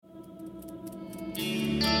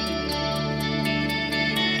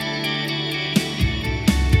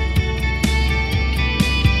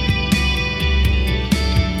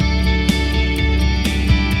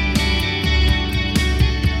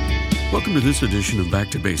to this edition of Back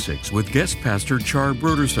to Basics with guest pastor Char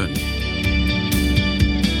Broderson.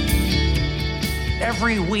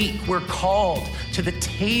 Every week we're called to the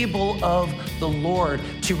table of the Lord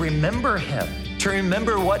to remember Him, to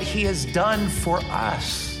remember what He has done for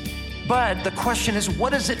us. But the question is,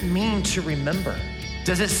 what does it mean to remember?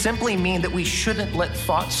 Does it simply mean that we shouldn't let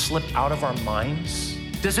thoughts slip out of our minds?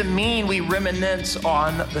 Does it mean we reminisce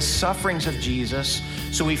on the sufferings of Jesus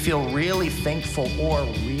so we feel really thankful or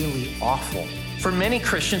really awful? For many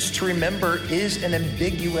Christians, to remember is an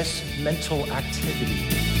ambiguous mental activity.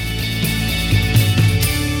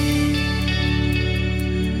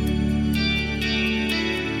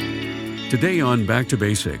 Today on Back to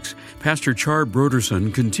Basics, Pastor Char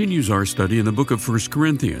Broderson continues our study in the book of 1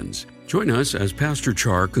 Corinthians. Join us as Pastor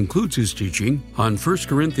Char concludes his teaching on 1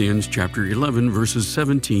 Corinthians chapter 11, verses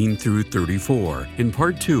 17 through 34, in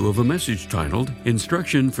part 2 of a message titled,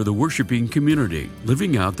 Instruction for the Worshiping Community,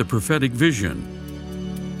 Living Out the Prophetic Vision.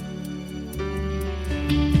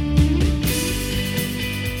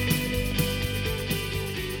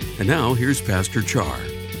 And now, here's Pastor Char.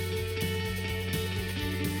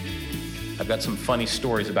 I've got some funny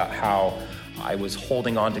stories about how I was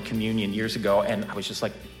holding on to communion years ago, and I was just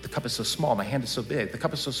like, the cup is so small, my hand is so big. The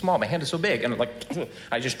cup is so small, my hand is so big. And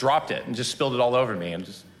I just dropped it and just spilled it all over me, and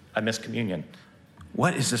I missed communion.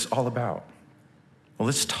 What is this all about? Well,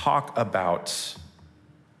 let's talk about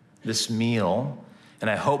this meal, and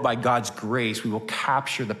I hope by God's grace we will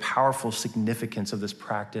capture the powerful significance of this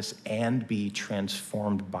practice and be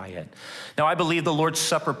transformed by it. Now, I believe the Lord's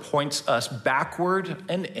Supper points us backward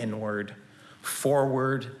and inward,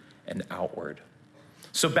 forward and outward.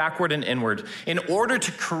 So backward and inward. In order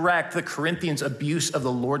to correct the Corinthians' abuse of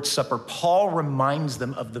the Lord's Supper, Paul reminds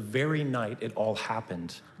them of the very night it all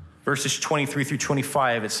happened. Verses 23 through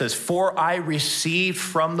 25, it says, "For I received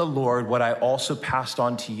from the Lord what I also passed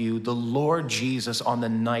on to you. The Lord Jesus, on the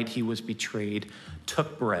night he was betrayed,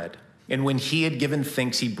 took bread. And when he had given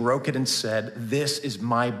thanks, he broke it and said, 'This is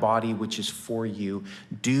my body, which is for you.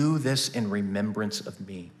 Do this in remembrance of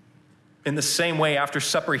me.' In the same way, after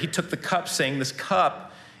supper, he took the cup, saying, 'This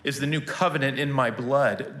cup is the new covenant in my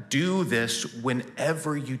blood. Do this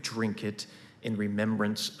whenever you drink it in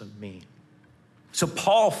remembrance of me.'" So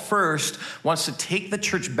Paul first wants to take the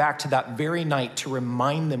church back to that very night to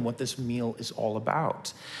remind them what this meal is all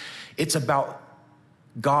about. It's about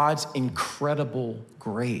God's incredible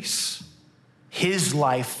grace, his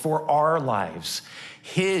life for our lives,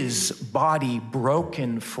 his body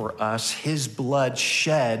broken for us, his blood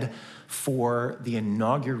shed for the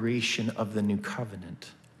inauguration of the new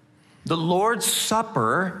covenant. The Lord's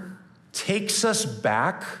Supper takes us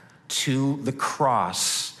back to the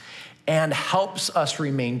cross and helps us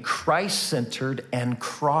remain Christ-centered and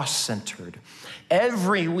cross-centered.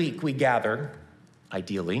 Every week we gather,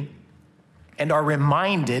 ideally, and are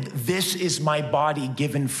reminded, "This is my body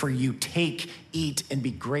given for you. Take, eat, and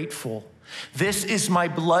be grateful. This is my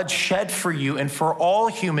blood shed for you and for all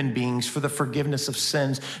human beings for the forgiveness of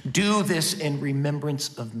sins. Do this in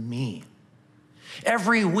remembrance of me."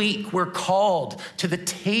 Every week we're called to the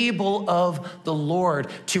table of the Lord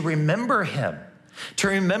to remember him, to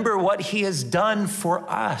remember what he has done for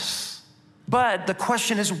us. But the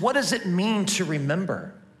question is, what does it mean to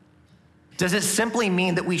remember? Does it simply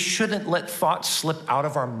mean that we shouldn't let thoughts slip out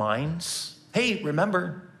of our minds? Hey,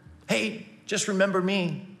 remember. Hey, just remember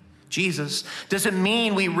me, Jesus. Does it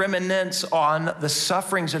mean we reminisce on the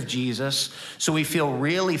sufferings of Jesus so we feel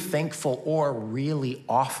really thankful or really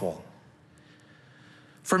awful?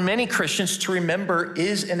 For many Christians, to remember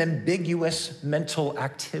is an ambiguous mental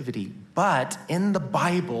activity. But in the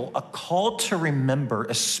Bible, a call to remember,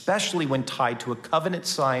 especially when tied to a covenant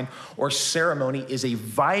sign or ceremony, is a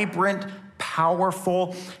vibrant,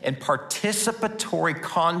 powerful, and participatory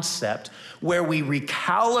concept where we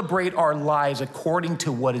recalibrate our lives according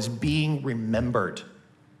to what is being remembered.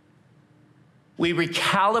 We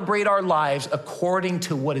recalibrate our lives according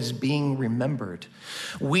to what is being remembered.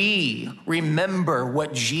 We remember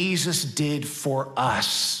what Jesus did for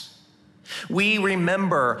us. We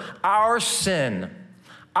remember our sin,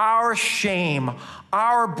 our shame,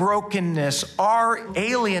 our brokenness, our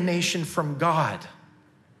alienation from God,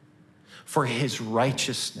 for his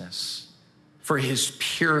righteousness, for his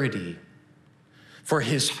purity, for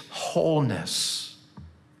his wholeness,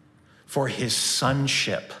 for his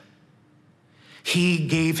sonship. He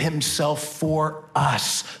gave himself for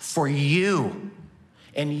us, for you,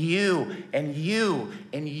 and you, and you,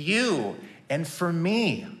 and you, and for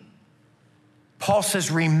me. Paul says,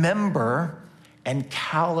 remember and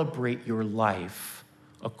calibrate your life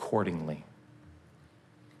accordingly.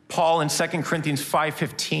 Paul in 2 Corinthians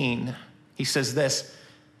 5:15, he says this,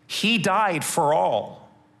 He died for all,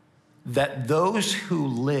 that those who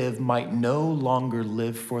live might no longer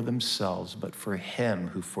live for themselves, but for him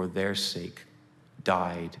who for their sake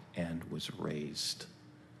died and was raised.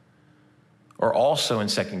 Or also in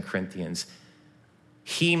 2 Corinthians,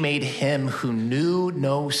 he made him who knew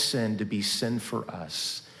no sin to be sin for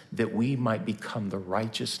us, that we might become the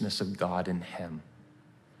righteousness of God in him.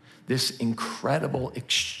 This incredible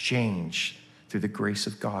exchange through the grace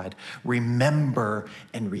of God. Remember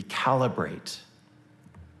and recalibrate.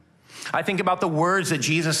 I think about the words that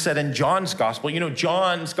Jesus said in John's gospel. You know,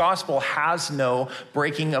 John's gospel has no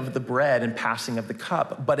breaking of the bread and passing of the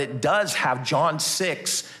cup, but it does have John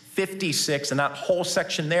 6:56 and that whole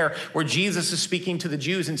section there where Jesus is speaking to the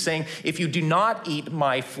Jews and saying, if you do not eat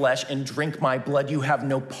my flesh and drink my blood, you have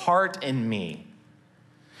no part in me.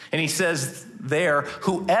 And he says there,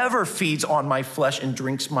 whoever feeds on my flesh and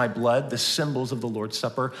drinks my blood, the symbols of the Lord's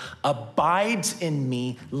Supper, abides in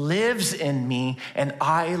me, lives in me, and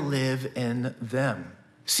I live in them.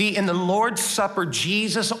 See, in the Lord's Supper,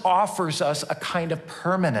 Jesus offers us a kind of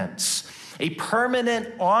permanence, a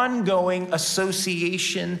permanent, ongoing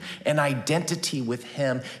association and identity with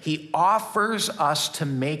him. He offers us to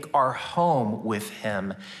make our home with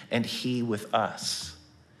him and he with us.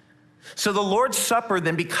 So the Lord's Supper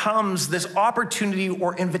then becomes this opportunity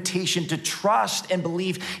or invitation to trust and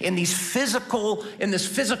believe in this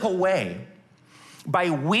physical way by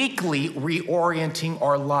weekly reorienting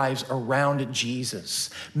our lives around Jesus,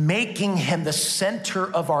 making him the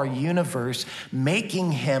center of our universe,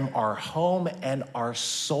 making him our home and our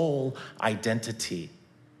soul identity.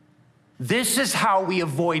 This is how we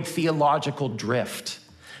avoid theological drift.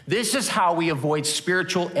 This is how we avoid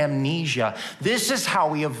spiritual amnesia. This is how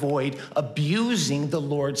we avoid abusing the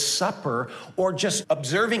Lord's Supper or just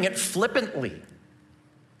observing it flippantly.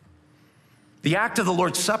 The act of the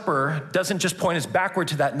Lord's Supper doesn't just point us backward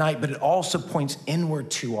to that night, but it also points inward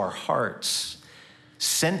to our hearts,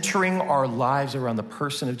 centering our lives around the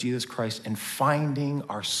person of Jesus Christ and finding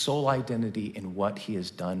our soul identity in what he has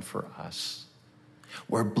done for us.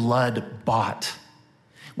 We're blood bought.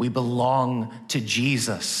 We belong to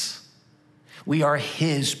Jesus. We are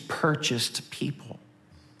his purchased people.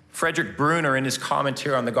 Frederick Bruner, in his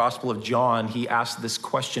commentary on the Gospel of John, he asked this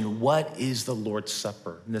question, what is the Lord's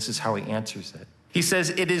Supper? And this is how he answers it. He says,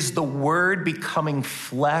 it is the Word becoming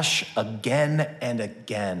flesh again and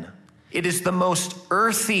again. It is the most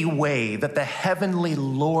earthy way that the heavenly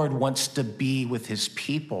Lord wants to be with his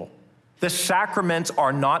people. The sacraments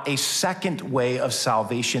are not a second way of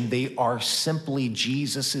salvation. They are simply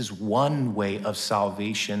Jesus's one way of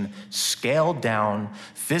salvation, scaled down,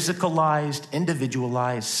 physicalized,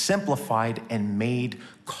 individualized, simplified, and made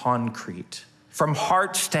concrete. From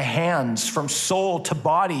hearts to hands, from soul to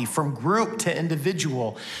body, from group to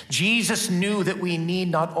individual. Jesus knew that we need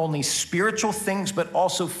not only spiritual things, but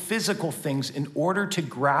also physical things in order to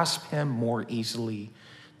grasp him more easily,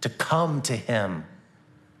 to come to him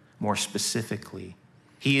more specifically.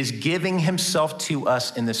 He is giving himself to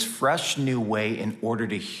us in this fresh new way in order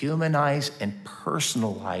to humanize and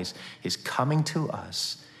personalize his coming to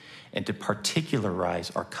us and to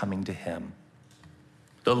particularize our coming to him.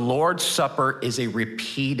 The Lord's Supper is a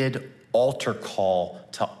repeated altar call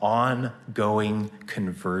to ongoing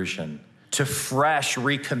conversion, to fresh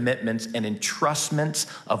recommitments and entrustments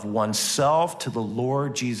of oneself to the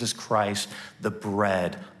Lord Jesus Christ, the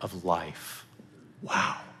bread of life.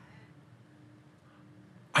 Wow.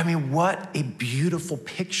 I mean, what a beautiful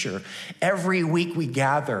picture. Every week we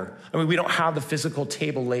gather. I mean, we don't have the physical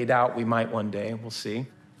table laid out. We might one day, we'll see.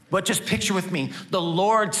 But just picture with me, the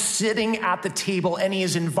Lord sitting at the table, and he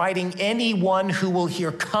is inviting anyone who will hear,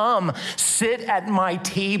 come, sit at my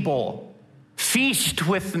table, feast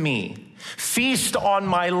with me, feast on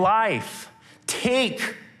my life,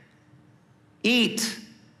 take, eat,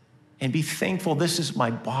 and be thankful. This is my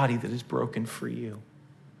body that is broken for you.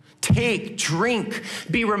 Take, drink,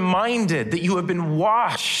 be reminded that you have been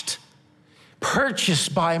washed,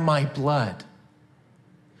 purchased by my blood.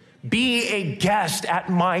 Be a guest at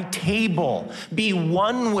my table. Be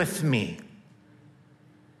one with me.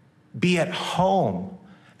 Be at home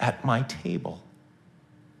at my table.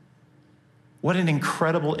 What an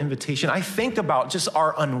incredible invitation. I think about just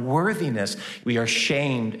our unworthiness. We are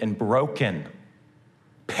shamed and broken,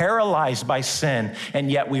 paralyzed by sin,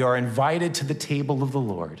 and yet we are invited to the table of the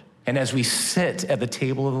Lord. And as we sit at the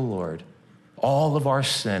table of the Lord, all of our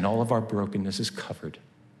sin, all of our brokenness is covered.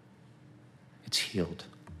 It's healed.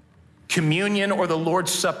 Communion or the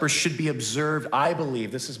Lord's Supper should be observed, I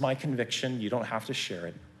believe, this is my conviction, you don't have to share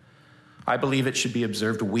it, I believe it should be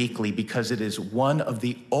observed weekly because it is one of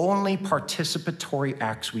the only participatory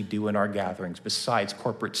acts we do in our gatherings besides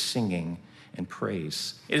corporate singing and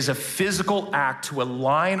praise. It is a physical act to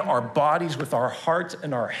align our bodies with our hearts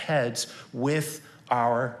and our heads with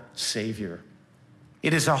our Savior.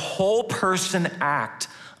 It is a whole person act,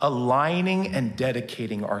 aligning and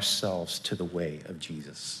dedicating ourselves to the way of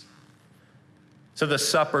Jesus. So the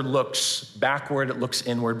supper looks backward, it looks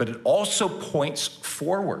inward, but it also points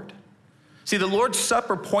forward. See, the Lord's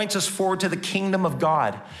Supper points us forward to the kingdom of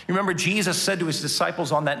God. You remember Jesus said to his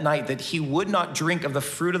disciples on that night that he would not drink of the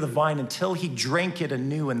fruit of the vine until he drank it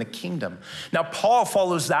anew in the kingdom. Now, Paul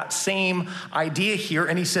follows that same idea here,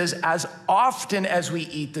 and he says, as often as we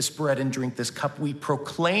eat this bread and drink this cup, we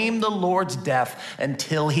proclaim the Lord's death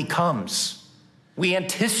until he comes. We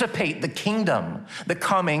anticipate the kingdom, the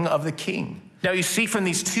coming of the King. Now, you see from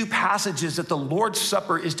these two passages that the Lord's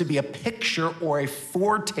Supper is to be a picture or a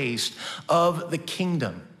foretaste of the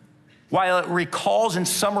kingdom. While it recalls and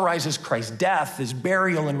summarizes Christ's death, his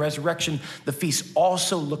burial, and resurrection, the feast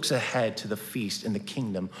also looks ahead to the feast in the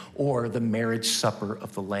kingdom or the marriage supper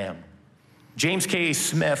of the Lamb. James K.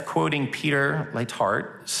 Smith, quoting Peter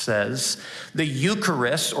Leithart, says, the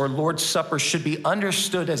Eucharist or Lord's Supper should be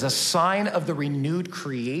understood as a sign of the renewed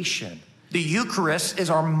creation. The Eucharist is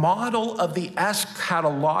our model of the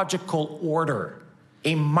eschatological order,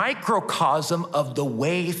 a microcosm of the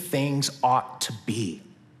way things ought to be.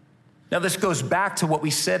 Now, this goes back to what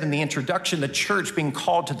we said in the introduction, the church being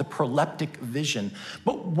called to the proleptic vision.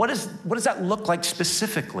 But what does that look like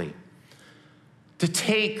specifically? To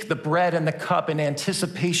take the bread and the cup in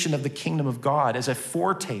anticipation of the kingdom of God as a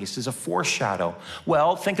foretaste, as a foreshadow.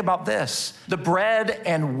 Well, think about this. The bread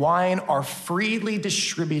and wine are freely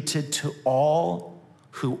distributed to all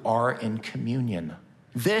who are in communion.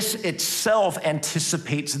 This itself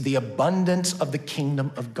anticipates the abundance of the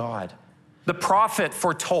kingdom of God. The prophet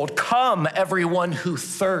foretold, come, everyone who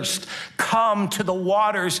thirsts, come to the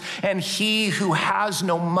waters, and he who has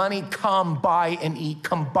no money, come buy and eat.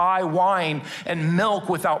 Come buy wine and milk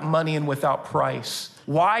without money and without price.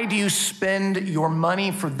 Why do you spend your money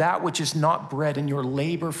for that which is not bread and your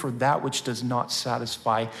labor for that which does not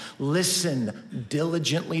satisfy? Listen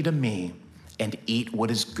diligently to me and eat what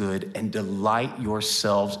is good and delight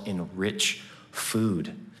yourselves in rich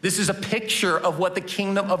food. This is a picture of what the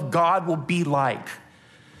kingdom of God will be like.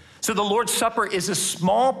 So the Lord's Supper is a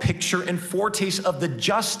small picture and foretaste of the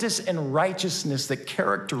justice and righteousness that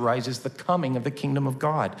characterizes the coming of the kingdom of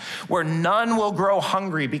God, where none will grow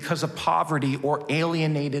hungry because of poverty or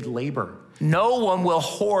alienated labor. No one will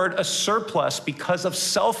hoard a surplus because of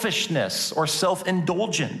selfishness or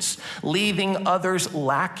self-indulgence, leaving others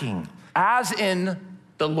lacking. As in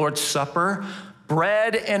the Lord's Supper,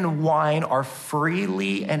 bread and wine are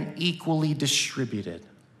freely and equally distributed.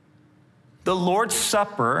 The Lord's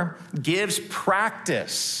Supper gives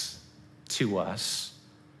practice to us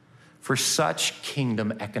for such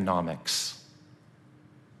kingdom economics.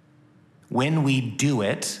 When we do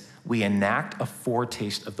it, we enact a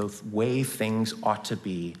foretaste of the way things ought to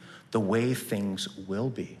be, the way things will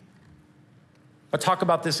be. I'll talk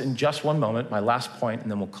about this in just one moment, my last point,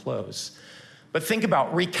 and then we'll close. But think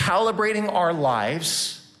about recalibrating our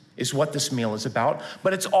lives is what this meal is about,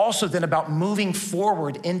 but it's also then about moving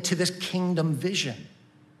forward into this kingdom vision.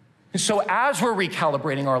 And so as we're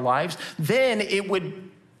recalibrating our lives, then it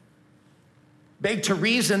would beg to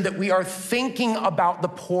reason that we are thinking about the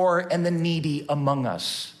poor and the needy among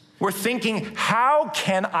us. We're thinking, how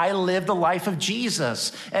can I live the life of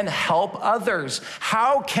Jesus and help others?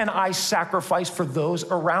 How can I sacrifice for those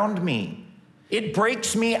around me? It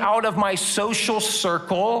breaks me out of my social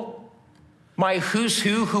circle, my who's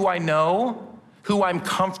who I know, who I'm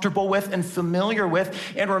comfortable with and familiar with,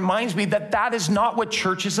 and reminds me that that is not what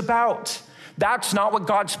church is about. That's not what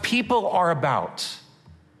God's people are about.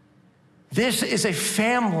 This is a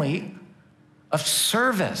family of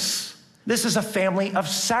service. This is a family of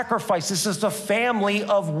sacrifice. This is a family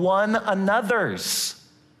of one another's.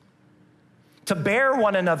 To bear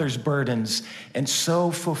one another's burdens and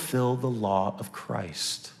so fulfill the law of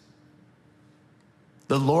Christ.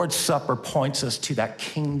 The Lord's Supper points us to that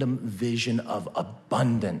kingdom vision of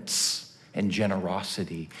abundance and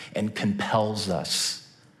generosity and compels us,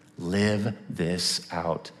 live this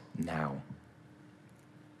out now.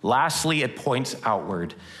 Lastly, it points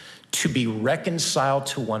outward to be reconciled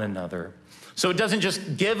to one another. So it doesn't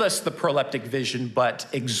just give us the proleptic vision, but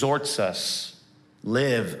exhorts us,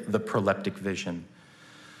 live the proleptic vision.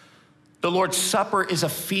 The Lord's Supper is a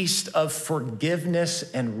feast of forgiveness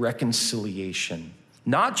and reconciliation.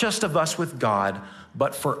 Not just of us with God,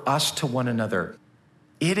 but for us to one another.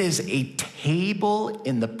 It is a table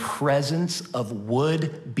in the presence of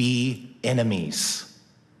would-be enemies,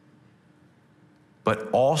 but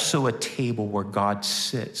also a table where God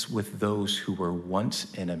sits with those who were once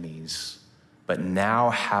enemies, but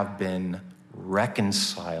now have been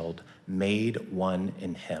reconciled, made one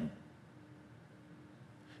in him.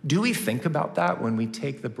 Do we think about that when we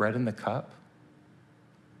take the bread and the cup?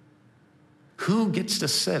 Who gets to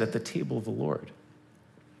sit at the table of the Lord?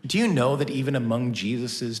 Do you know that even among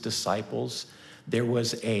Jesus' disciples, there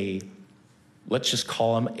was let's just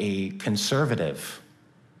call him a conservative.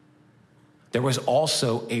 There was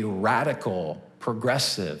also a radical,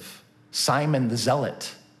 progressive, Simon the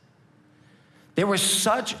Zealot. There was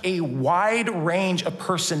such a wide range of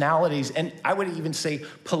personalities, and I would even say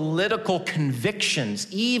political convictions,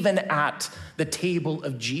 even at the table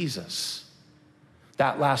of Jesus.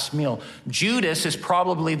 That last meal. Judas is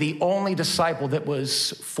probably the only disciple that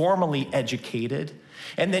was formally educated.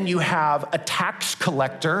 And then you have a tax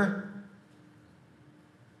collector.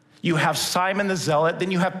 You have Simon the Zealot. Then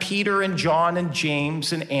you have Peter and John and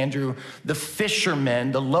James and Andrew, the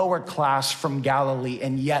fishermen, the lower class from Galilee.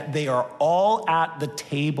 And yet they are all at the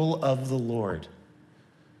table of the Lord,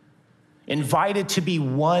 invited to be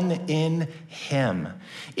one in him.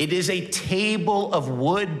 It is a table of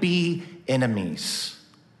would-be enemies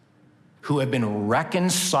who have been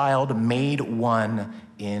reconciled, made one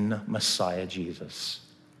in Messiah Jesus.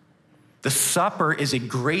 The supper is a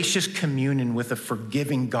gracious communion with a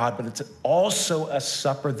forgiving God, but it's also a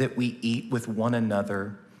supper that we eat with one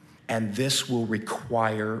another, and this will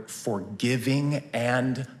require forgiving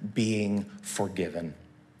and being forgiven.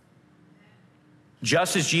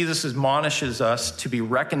 Just as Jesus admonishes us to be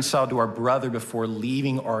reconciled to our brother before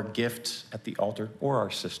leaving our gift at the altar, or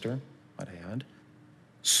our sister, might I add,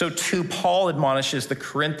 so too Paul admonishes the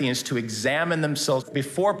Corinthians to examine themselves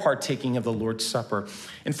before partaking of the Lord's Supper.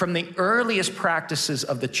 And from the earliest practices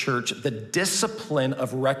of the church, the discipline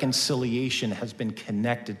of reconciliation has been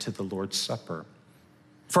connected to the Lord's Supper.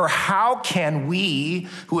 For how can we,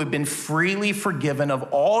 who have been freely forgiven of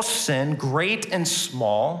all sin, great and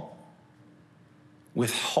small,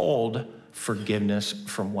 withhold forgiveness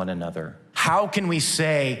from one another? How can we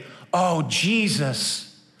say, "Oh, Jesus,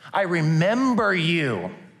 I remember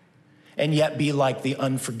you," and yet be like the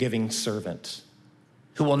unforgiving servant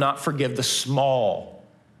who will not forgive the small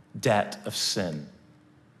debt of sin?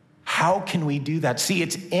 How can we do that? See,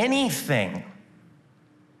 it's anything,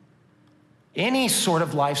 any sort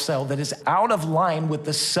of lifestyle that is out of line with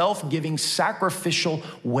the self-giving, sacrificial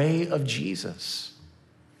way of Jesus.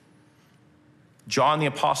 John the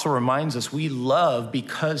Apostle reminds us we love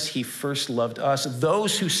because he first loved us.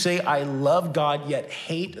 Those who say, "I love God," yet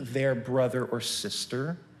hate their brother or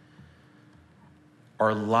sister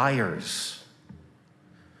are liars.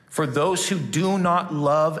 For those who do not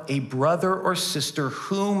love a brother or sister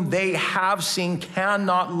whom they have seen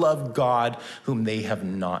cannot love God whom they have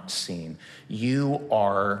not seen. You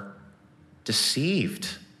are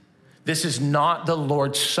deceived. This is not the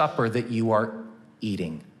Lord's Supper that you are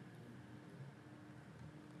eating.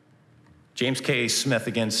 James K. Smith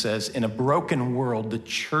again says, in a broken world, the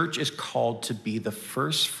church is called to be the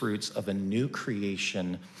first fruits of a new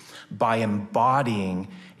creation by embodying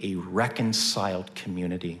a reconciled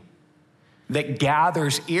community that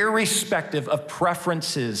gathers irrespective of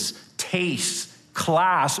preferences, tastes,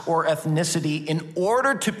 class, or ethnicity in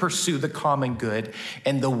order to pursue the common good.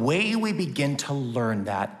 And the way we begin to learn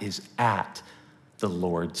that is at the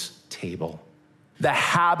Lord's table. The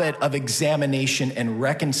habit of examination and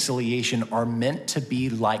reconciliation are meant to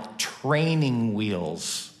be like training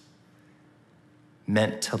wheels,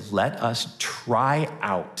 meant to let us try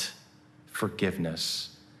out forgiveness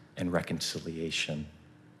and reconciliation.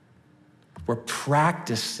 We're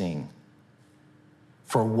practicing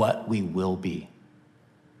for what we will be.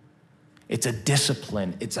 It's a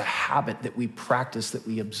discipline, it's a habit that we practice, that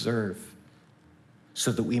we observe,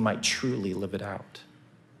 so that we might truly live it out.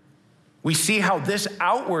 We see how this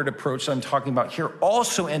outward approach that I'm talking about here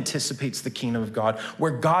also anticipates the kingdom of God,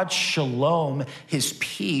 where God's shalom, his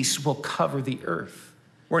peace, will cover the earth,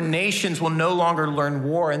 where nations will no longer learn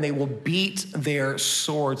war and they will beat their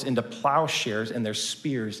swords into plowshares and their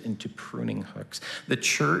spears into pruning hooks. The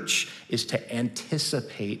church is to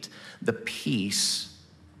anticipate the peace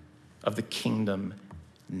of the kingdom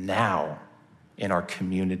now in our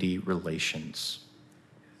community relations.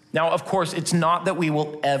 Now, of course, it's not that we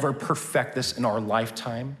will ever perfect this in our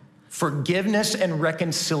lifetime. Forgiveness and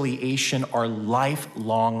reconciliation are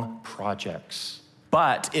lifelong projects.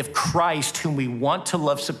 But if Christ, whom we want to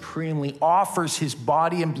love supremely, offers his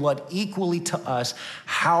body and blood equally to us,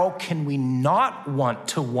 how can we not want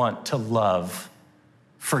to love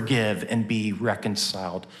forgive, and be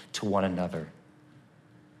reconciled to one another.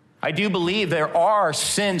 I do believe there are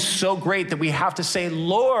sins so great that we have to say,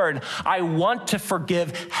 Lord, I want to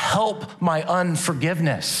forgive. Help my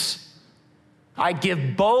unforgiveness. I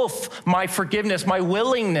give both my forgiveness, my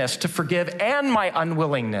willingness to forgive, and my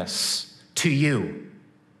unwillingness to you.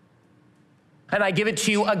 And I give it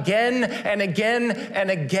to you again and again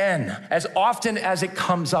and again. As often as it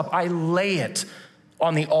comes up, I lay it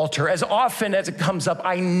on the altar. As often as it comes up,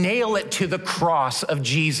 I nail it to the cross of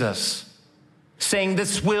Jesus, saying,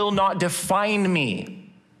 this will not define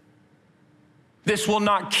me. This will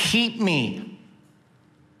not keep me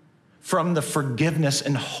from the forgiveness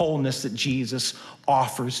and wholeness that Jesus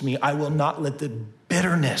offers me. I will not let the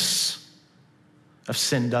bitterness of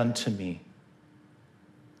sin done to me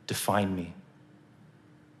define me.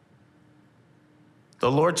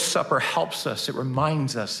 The Lord's Supper helps us, it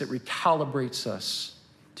reminds us, it recalibrates us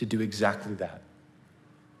to do exactly that.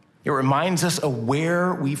 It reminds us of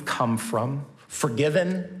where we've come from,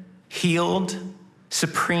 forgiven, healed,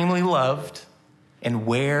 supremely loved, and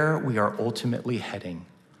where we are ultimately heading,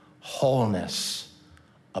 wholeness,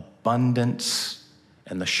 abundance,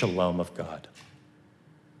 and the shalom of God.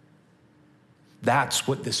 That's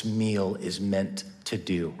what this meal is meant to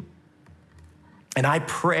do. And I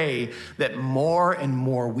pray that more and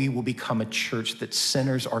more we will become a church that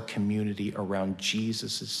centers our community around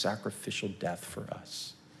Jesus' sacrificial death for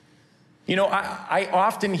us. You know, I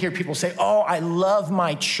often hear people say, oh, I love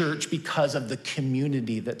my church because of the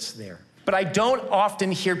community that's there. But I don't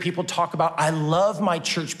often hear people talk about, I love my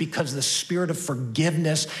church because of the spirit of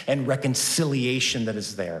forgiveness and reconciliation that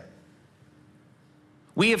is there.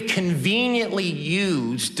 We have conveniently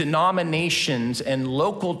used denominations and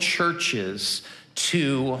local churches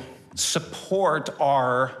to support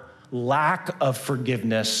our lack of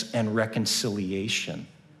forgiveness and reconciliation,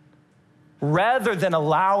 rather than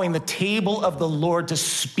allowing the table of the Lord to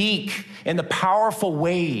speak in the powerful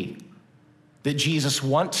way that Jesus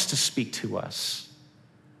wants to speak to us.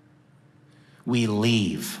 We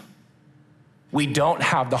leave. We don't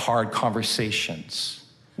have the hard conversations.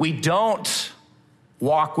 We don't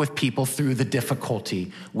walk with people through the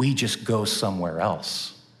difficulty. We just go somewhere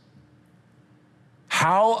else.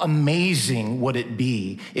 How amazing would it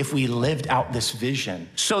be if we lived out this vision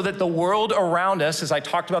so that the world around us, as I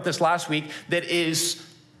talked about this last week, that is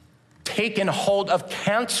taken hold of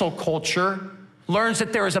cancel culture, learns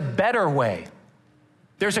that there is a better way.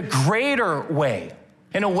 There's a greater way,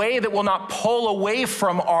 in a way that will not pull away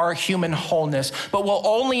from our human wholeness, but will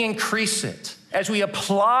only increase it as we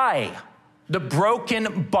apply the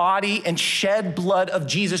broken body and shed blood of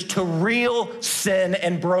Jesus to real sin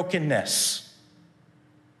and brokenness.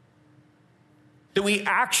 That we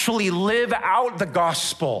actually live out the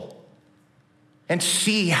gospel and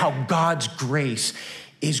see how God's grace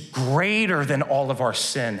is greater than all of our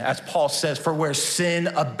sin. As Paul says, for where sin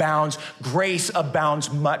abounds, grace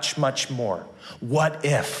abounds much, much more. What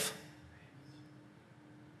if?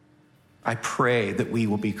 I pray that we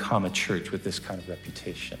will become a church with this kind of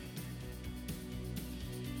reputation.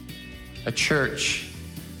 A church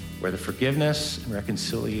where the forgiveness and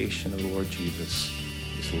reconciliation of the Lord Jesus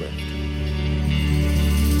is lived.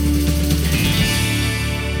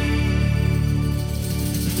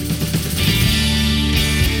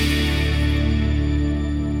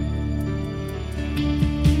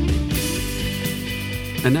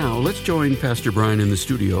 And now, let's join Pastor Brian in the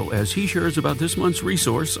studio as he shares about this month's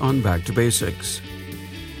resource on Back to Basics.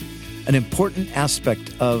 An important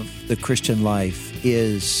aspect of the Christian life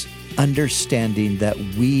is understanding that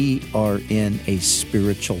we are in a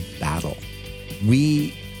spiritual battle.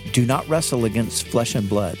 We do not wrestle against flesh and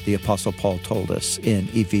blood, the Apostle Paul told us in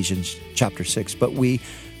Ephesians chapter 6, but we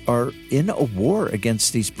are in a war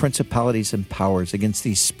against these principalities and powers, against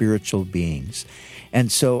these spiritual beings.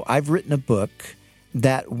 And so I've written a book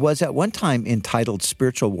that was at one time entitled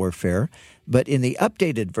Spiritual Warfare, but in the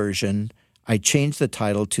updated version, I changed the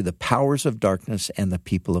title to The Powers of Darkness and the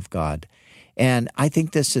People of God. And I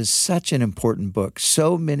think this is such an important book.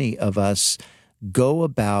 So many of us go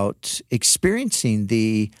about experiencing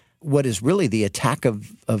what is really the attack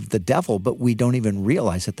of the devil, but we don't even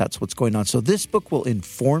realize that that's what's going on. So this book will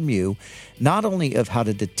inform you not only of how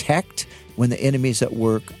to detect when the enemy's at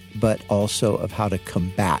work, but also of how to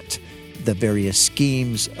combat the various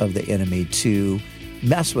schemes of the enemy to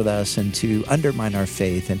mess with us and to undermine our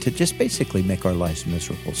faith and to just basically make our lives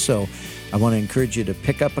miserable. So I want to encourage you to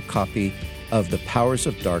pick up a copy of The Powers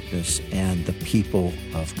of Darkness and the People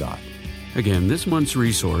of God. Again, this month's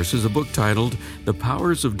resource is a book titled The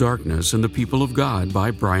Powers of Darkness and the People of God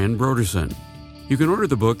by Brian Broderson. You can order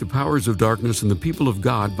the book, The Powers of Darkness and the People of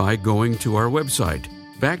God, by going to our website,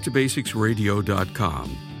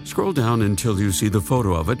 backtobasicsradio.com. Scroll down until you see the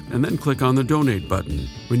photo of it, and then click on the Donate button.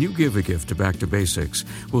 When you give a gift to Back to Basics,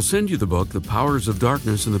 we'll send you the book, The Powers of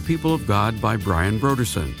Darkness and the People of God by Brian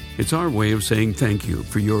Broderson. It's our way of saying thank you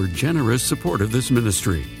for your generous support of this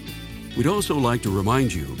ministry. We'd also like to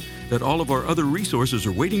remind you that all of our other resources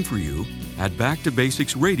are waiting for you at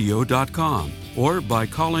backtobasicsradio.com or by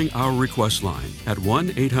calling our request line at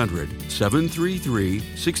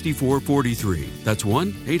 1-800-733-6443. That's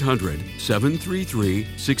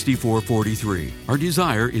 1-800-733-6443. Our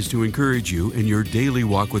desire is to encourage you in your daily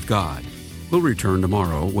walk with God. We'll return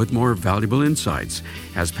tomorrow with more valuable insights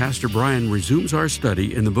as Pastor Brian resumes our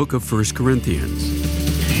study in the book of 1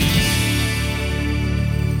 Corinthians.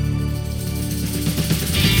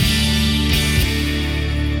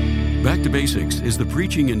 Back to Basics is the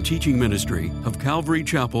preaching and teaching ministry of Calvary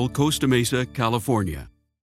Chapel, Costa Mesa, California.